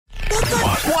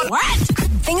What?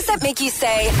 Things that make you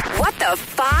say, what the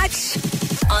fotch?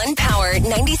 On Power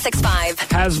 96.5.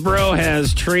 Hasbro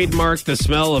has trademarked the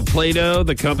smell of Play-Doh.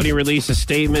 The company released a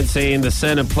statement saying the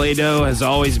scent of Play-Doh has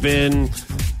always been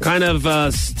kind of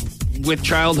with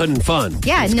childhood and fun.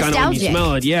 Yeah, it's nostalgic. Kind of when you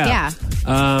smell it, yeah.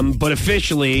 But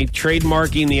officially,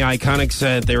 trademarking the iconic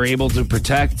scent, they're able to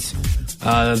protect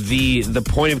the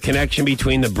point of connection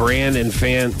between the brand and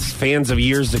fans of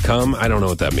years to come. I don't know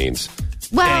what that means.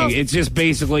 Well, hey, it's just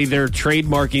basically they're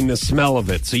trademarking the smell of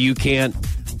it, so you can't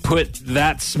put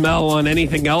that smell on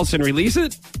anything else and release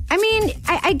it? I mean,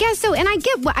 I guess so, and I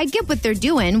get what they're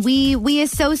doing. We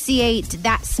associate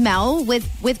that smell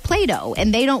with Play-Doh,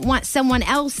 and they don't want someone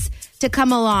else to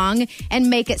come along and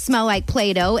make it smell like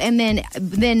Play-Doh, and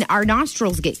then our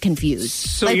nostrils get confused.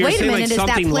 So like, you're wait a saying minute, like is that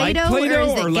something Play-Doh, like Play-Doh or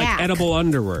is it like Gak? edible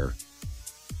underwear?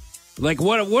 Like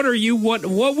what would you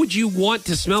want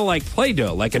to smell like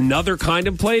Play-Doh? Like another kind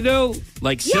of Play-Doh?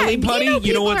 Like silly putty?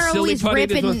 You know what silly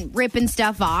putty is? Ripping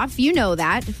stuff off. You know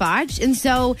that, Foch. And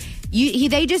so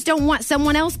they just don't want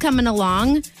someone else coming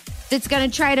along that's going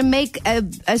to try to make a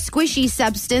squishy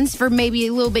substance for maybe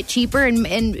a little bit cheaper and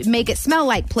make it smell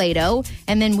like Play-Doh.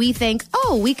 And then we think,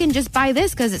 oh, we can just buy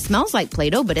this because it smells like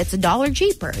Play-Doh, but it's $1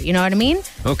 cheaper. You know what I mean?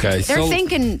 Okay. They're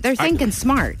thinking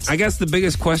smart. I guess the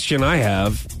biggest question I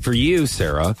have for you,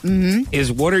 Sarah, is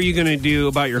what are you going to do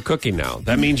about your cooking now?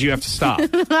 That means you have to stop.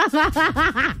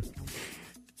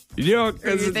 You know,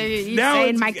 You're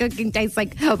saying my cooking tastes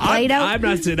like Play-Doh? I'm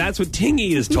not saying that. That's what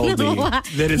Tingy has told me.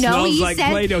 That it smells like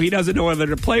Play-Doh. He doesn't know whether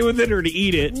to play with it or to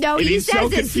eat it. No, he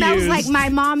says it smells like my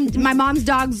mom's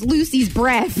dog's Lucy's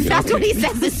breath. That's what he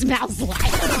says it smells like.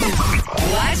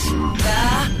 What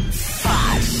the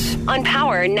fotch? On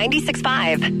Power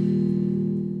 96.5.